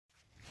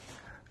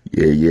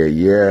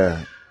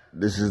Yeah.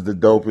 This is the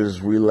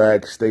dopest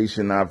relax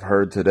station I've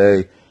heard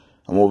today.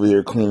 I'm over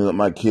here cleaning up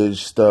my kids'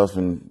 stuff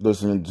and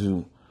listening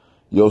to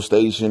your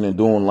station and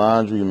doing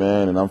laundry,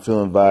 man, and I'm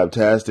feeling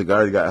vibe-tastic. I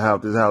already got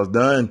half this house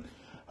done.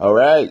 All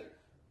right.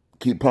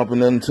 Keep pumping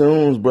them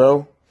tunes,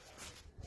 bro.